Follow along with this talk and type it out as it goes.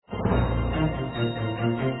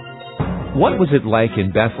What was it like in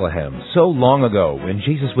Bethlehem so long ago when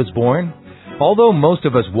Jesus was born? Although most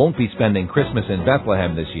of us won't be spending Christmas in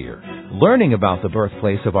Bethlehem this year, learning about the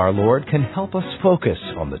birthplace of our Lord can help us focus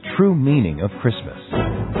on the true meaning of Christmas.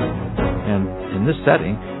 And in this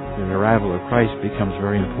setting, the arrival of Christ becomes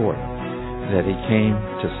very important, that he came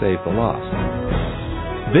to save the lost.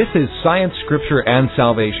 This is Science, Scripture, and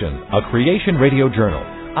Salvation, a Creation Radio Journal.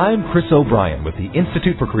 I'm Chris O'Brien with the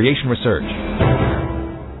Institute for Creation Research.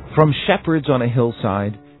 From shepherds on a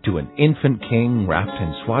hillside to an infant king wrapped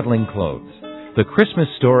in swaddling clothes, the Christmas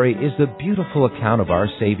story is the beautiful account of our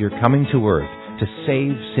Savior coming to earth to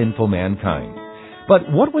save sinful mankind.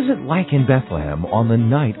 But what was it like in Bethlehem on the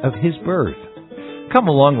night of his birth? Come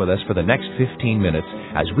along with us for the next 15 minutes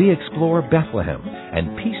as we explore Bethlehem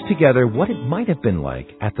and piece together what it might have been like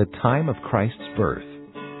at the time of Christ's birth.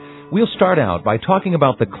 We'll start out by talking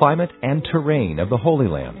about the climate and terrain of the Holy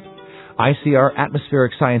Land. ICR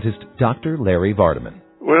atmospheric scientist Dr. Larry Vardaman.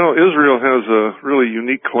 Well, Israel has a really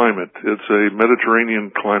unique climate. It's a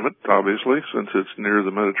Mediterranean climate, obviously, since it's near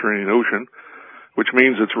the Mediterranean Ocean, which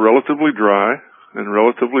means it's relatively dry and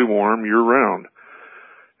relatively warm year-round.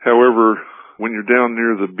 However, when you're down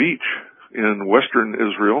near the beach in western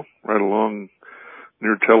Israel, right along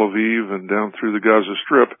near Tel Aviv and down through the Gaza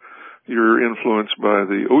Strip, you're influenced by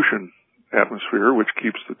the ocean atmosphere, which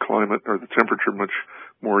keeps the climate or the temperature much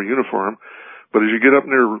more uniform. But as you get up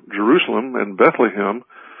near Jerusalem and Bethlehem,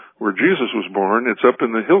 where Jesus was born, it's up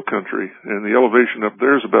in the hill country, and the elevation up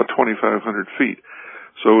there is about 2,500 feet.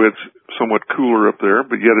 So it's somewhat cooler up there,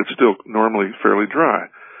 but yet it's still normally fairly dry.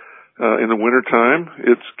 In the wintertime,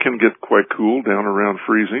 it can get quite cool, down around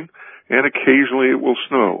freezing, and occasionally it will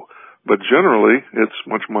snow. But generally, it's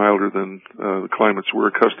much milder than the climates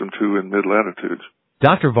we're accustomed to in mid-latitudes.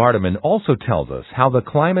 Dr. Vardaman also tells us how the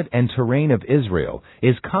climate and terrain of Israel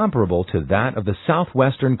is comparable to that of the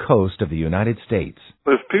southwestern coast of the United States.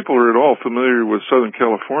 If people are at all familiar with Southern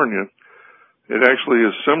California, it actually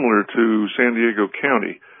is similar to San Diego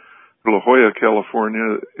County. La Jolla,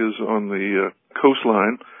 California is on the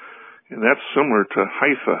coastline, and that's similar to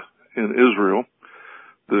Haifa in Israel.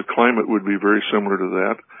 The climate would be very similar to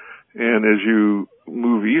that. And as you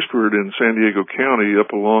move eastward in San Diego County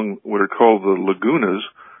up along what are called the lagunas,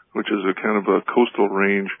 which is a kind of a coastal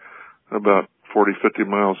range about 40, 50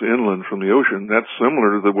 miles inland from the ocean, that's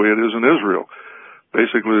similar to the way it is in Israel.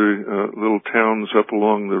 Basically, little towns up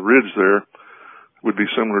along the ridge there would be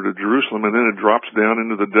similar to Jerusalem, and then it drops down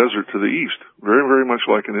into the desert to the east, very, very much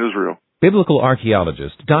like in Israel. Biblical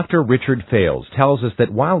archaeologist Dr. Richard Fales tells us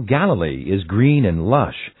that while Galilee is green and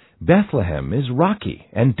lush, Bethlehem is rocky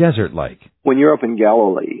and desert-like. When you're up in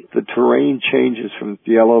Galilee, the terrain changes from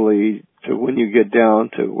Galilee to when you get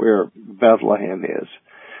down to where Bethlehem is.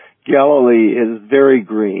 Galilee is very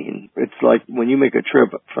green. It's like when you make a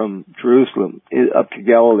trip from Jerusalem up to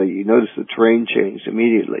Galilee, you notice the terrain change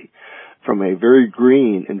immediately. From a very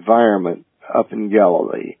green environment up in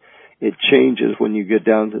Galilee, it changes when you get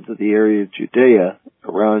down to the area of Judea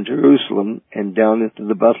around Jerusalem and down into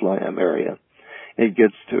the Bethlehem area. It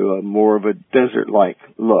gets to a more of a desert-like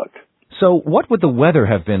look. So what would the weather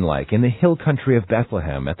have been like in the hill country of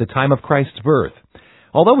Bethlehem at the time of Christ's birth?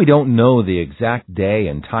 Although we don't know the exact day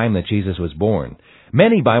and time that Jesus was born,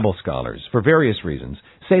 many Bible scholars, for various reasons,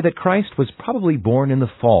 say that Christ was probably born in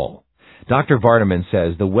the fall. Dr. Vardaman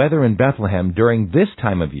says the weather in Bethlehem during this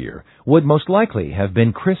time of year would most likely have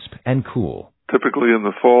been crisp and cool. Typically in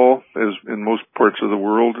the fall, as in most parts of the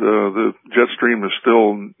world, the jet stream is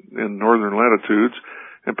still in northern latitudes,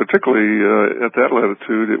 and particularly at that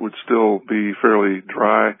latitude, it would still be fairly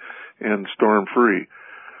dry and storm-free.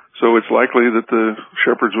 So it's likely that the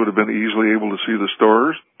shepherds would have been easily able to see the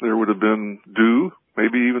stars. There would have been dew,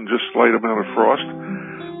 maybe even just slight amount of frost,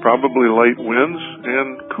 probably light winds,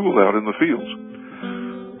 and cool out in the fields.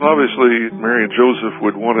 Obviously, Mary and Joseph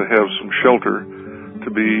would want to have some shelter to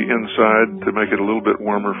be inside to make it a little bit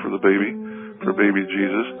warmer for baby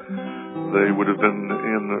Jesus. They would have been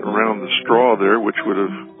around the straw there, which would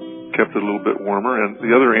have kept it a little bit warmer, and the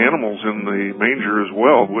other animals in the manger as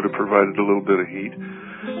well would have provided a little bit of heat.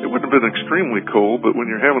 It wouldn't have been extremely cold, but when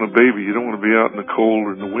you're having a baby, you don't want to be out in the cold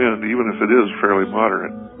or in the wind, even if it is fairly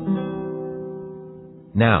moderate.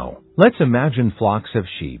 Now, let's imagine flocks of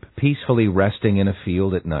sheep peacefully resting in a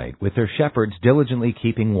field at night with their shepherds diligently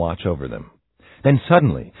keeping watch over them. Then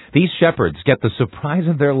suddenly, these shepherds get the surprise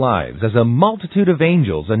of their lives as a multitude of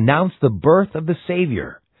angels announce the birth of the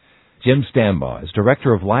Savior. Jim Stambaugh is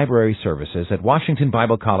Director of Library Services at Washington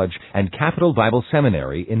Bible College and Capital Bible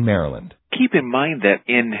Seminary in Maryland. Keep in mind that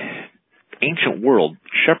in ancient world,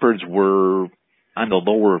 shepherds were on the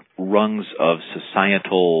lower rungs of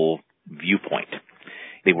societal viewpoint.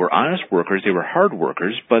 They were honest workers, they were hard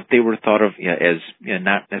workers, but they were thought of as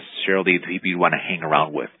not necessarily the people you'd want to hang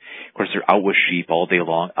around with. Of course, they're out with sheep all day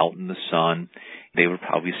long, out in the sun. They would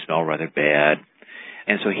probably smell rather bad.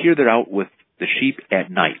 And so here they're out with the sheep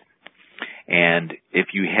at night. And if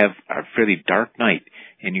you have a fairly dark night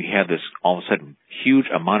and you have this all of a sudden huge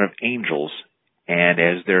amount of angels, and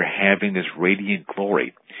as they're having this radiant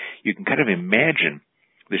glory, you can kind of imagine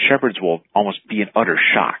the shepherds will almost be in utter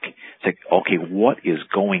shock. It's like, okay, what is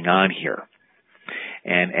going on here?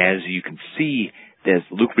 And as you can see, as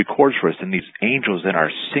Luke records for us, and these angels then are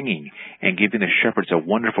singing and giving the shepherds a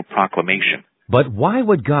wonderful proclamation. But why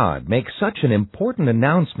would God make such an important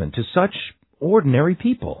announcement to such ordinary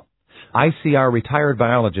people? ICR retired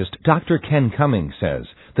biologist Dr. Ken Cummings says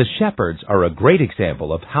the shepherds are a great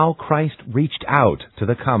example of how Christ reached out to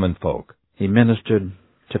the common folk. He ministered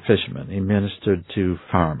to fishermen. He ministered to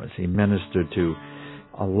farmers. He ministered to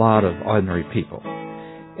a lot of ordinary people.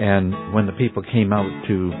 And when the people came out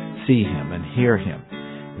to see him and hear him,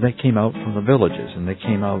 they came out from the villages and they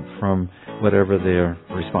came out from whatever their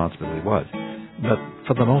responsibility was. But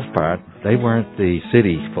for the most part, they weren't the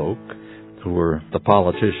city folk who were the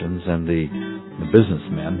politicians and the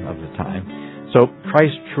businessmen of the time. So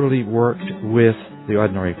Christ truly worked with the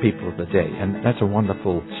ordinary people of the day. And that's a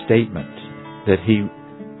wonderful statement, that he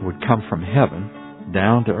would come from heaven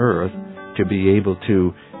down to earth to be able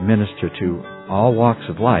to minister to all walks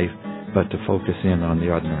of life, but to focus in on the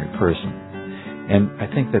ordinary person. And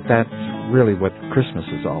I think that that's really what Christmas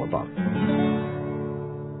is all about.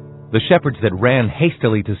 The shepherds that ran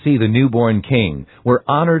hastily to see the newborn king were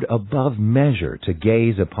honored above measure to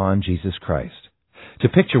gaze upon Jesus Christ. To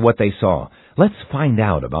picture what they saw, let's find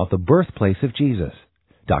out about the birthplace of Jesus.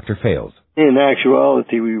 Dr. Fales. In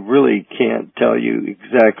actuality, we really can't tell you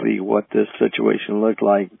exactly what this situation looked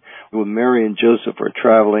like. When Mary and Joseph were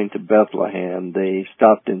traveling to Bethlehem, they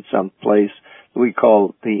stopped in some place we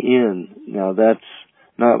call the inn. Now, that's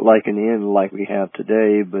not like an inn like we have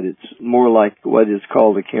today, but it's more like what is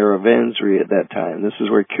called a caravansary at that time. This is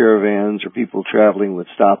where caravans or people traveling would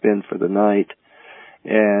stop in for the night.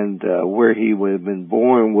 And where he would have been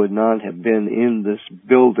born would not have been in this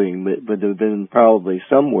building, but would have been probably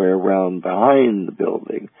somewhere around behind the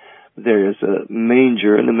building. There is a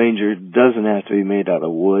manger, and the manger doesn't have to be made out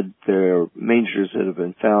of wood. There are mangers that have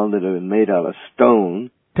been found that have been made out of stone.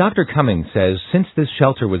 Dr. Cummings says since this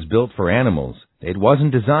shelter was built for animals, it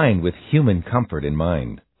wasn't designed with human comfort in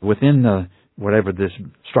mind. Within whatever this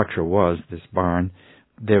structure was, this barn,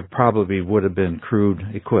 there probably would have been crude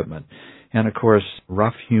equipment. And, of course,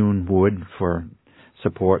 rough-hewn wood for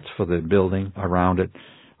supports for the building around it.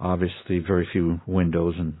 Obviously, very few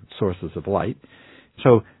windows and sources of light.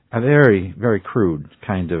 So a very, very crude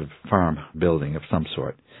kind of farm building of some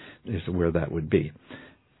sort is where that would be.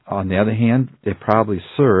 On the other hand, it probably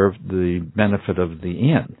served the benefit of the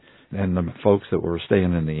inn. And the folks that were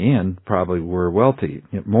staying in the inn probably were wealthy,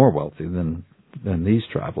 more wealthy than these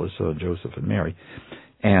travelers, so Joseph and Mary.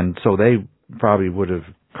 And so they probably would have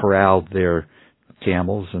corralled their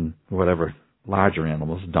camels and whatever larger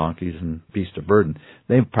animals, donkeys and beasts of burden.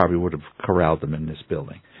 They probably would have corralled them in this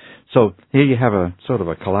building. So here you have a sort of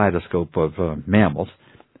a kaleidoscope of mammals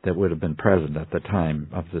that would have been present at the time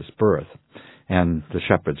of this birth. And the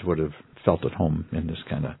shepherds would have felt at home in this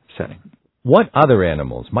kind of setting. What other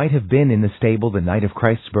animals might have been in the stable the night of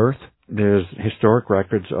Christ's birth? There's historic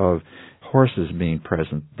records of horses being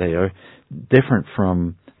present. They are different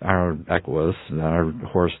from our equus, our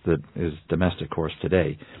horse that is domestic horse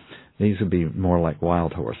today. These would be more like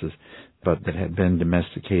wild horses, but that had been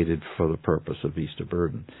domesticated for the purpose of beast of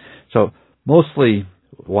burden. So mostly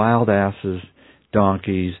wild asses,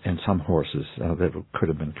 donkeys, and some horses that could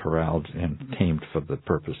have been corralled and tamed for the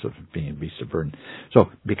purpose of being beasts of burden. So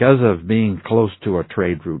because of being close to a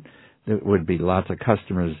trade route, there would be lots of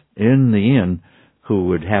customers in the inn who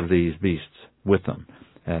would have these beasts with them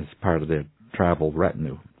as part of their travel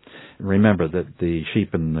retinue. Remember that the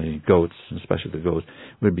sheep and the goats, especially the goats,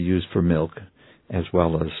 would be used for milk as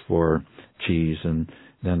well as for cheese and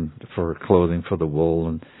then for clothing for the wool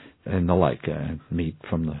and the like, meat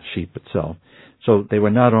from the sheep itself. So they were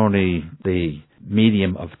not only the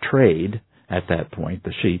medium of trade at that point,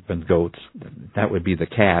 the sheep and goats, that would be the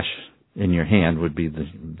cash in your hand, would be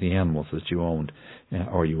the animals that you owned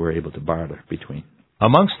or you were able to barter between.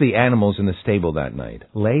 Amongst the animals in the stable that night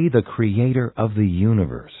lay the Creator of the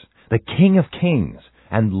universe, the King of kings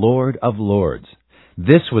and Lord of lords.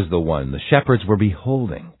 This was the one the shepherds were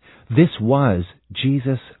beholding. This was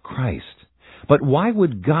Jesus Christ. But why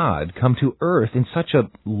would God come to earth in such a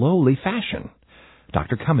lowly fashion?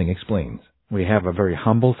 Dr. Cumming explains. We have a very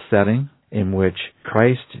humble setting in which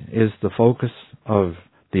Christ is the focus of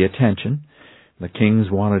the attention. The kings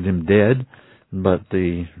wanted him dead, but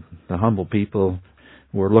the humble people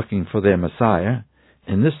were looking for their Messiah.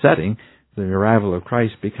 In this setting, the arrival of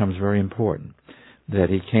Christ becomes very important, that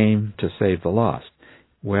he came to save the lost.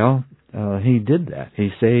 Well, he did that. He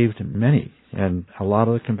saved many, and a lot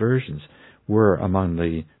of the conversions were among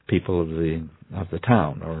the people of the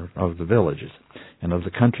town or of the villages and of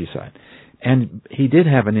the countryside. And he did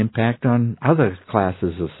have an impact on other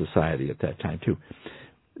classes of society at that time, too.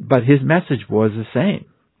 But his message was the same,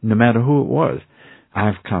 no matter who it was.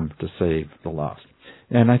 I've come to save the lost.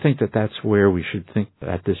 And I think that that's where we should think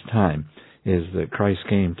at this time, is that Christ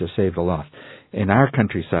came to save the lost. In our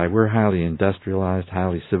countryside, we're highly industrialized,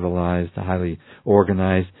 highly civilized, highly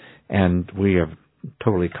organized, and we are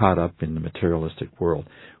totally caught up in the materialistic world.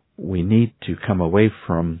 We need to come away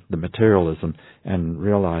from the materialism and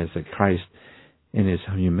realize that Christ, in his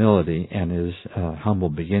humility and his humble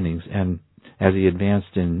beginnings, and as he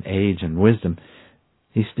advanced in age and wisdom,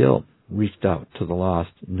 he still reached out to the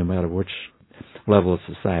lost, no matter which level of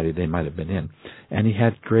society they might have been in. And he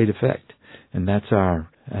had great effect. And that's our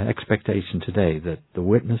expectation today, that the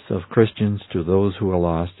witness of Christians to those who are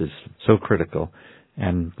lost is so critical,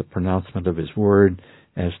 and the pronouncement of his word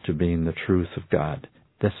as to being the truth of God.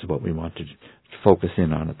 This is what we want to focus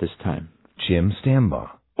in on at this time. Jim Stambaugh.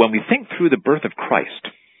 When we think through the birth of Christ,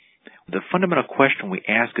 the fundamental question we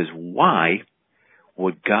ask is, why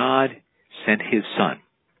would God send his Son?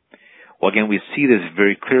 Well, again, we see this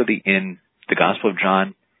very clearly in the Gospel of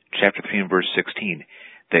John, chapter 3 and verse 16,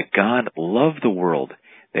 that God loved the world,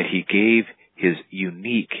 that he gave his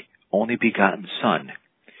unique, only begotten Son,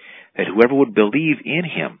 that whoever would believe in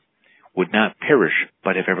him would not perish,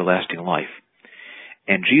 but have everlasting life.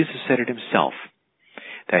 And Jesus said it himself,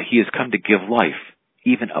 that he has come to give life,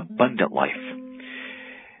 even abundant life.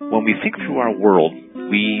 When we think through our world,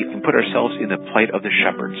 we can put ourselves in the plight of the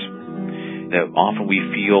shepherds, that often we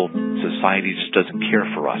feel society just doesn't care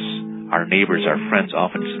for us. Our neighbors, our friends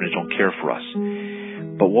often don't care for us.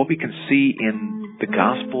 But what we can see in the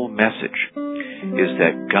gospel message is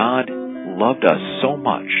that God loved us so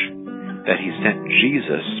much that he sent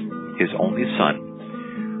Jesus, his only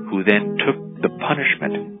Son, who then took the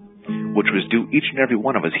punishment which was due each and every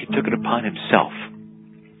one of us. He took it upon himself.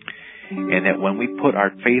 And that when we put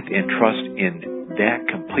our faith and trust in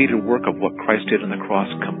that completed work of what Christ did on the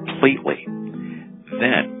cross completely,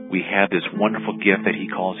 then we have this wonderful gift that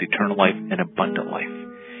he calls eternal life and abundant life.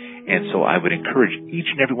 And so I would encourage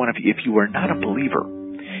each and every one of you, if you are not a believer,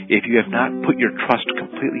 if you have not put your trust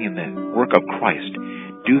completely in the work of Christ,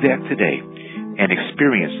 do that today and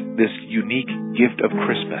experience this unique gift of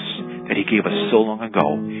Christmas that he gave us so long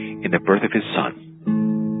ago in the birth of his Son.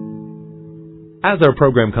 As our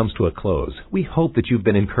program comes to a close, we hope that you've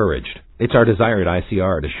been encouraged. It's our desire at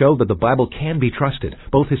ICR to show that the Bible can be trusted,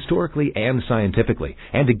 both historically and scientifically,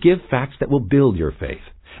 and to give facts that will build your faith.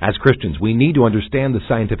 As Christians, we need to understand the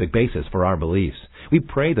scientific basis for our beliefs. We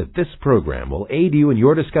pray that this program will aid you in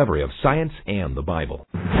your discovery of science and the Bible.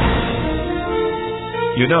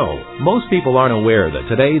 You know, most people aren't aware that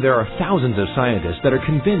today there are thousands of scientists that are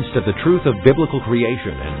convinced of the truth of biblical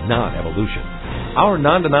creation and not evolution. Our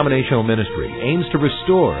non-denominational ministry aims to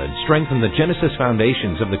restore and strengthen the Genesis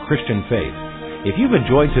foundations of the Christian faith. If you've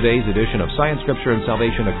enjoyed today's edition of Science, Scripture, and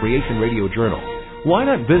Salvation, a Creation Radio Journal, why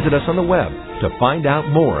not visit us on the web to find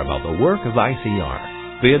out more about the work of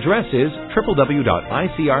ICR? The address is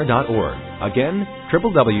www.icr.org. Again,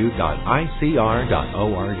 www.icr.org.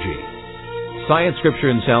 Science,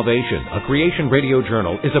 Scripture, and Salvation, a Creation Radio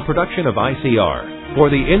Journal, is a production of ICR. For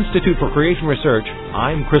the Institute for Creation Research,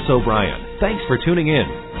 I'm Chris O'Brien. Thanks for tuning in.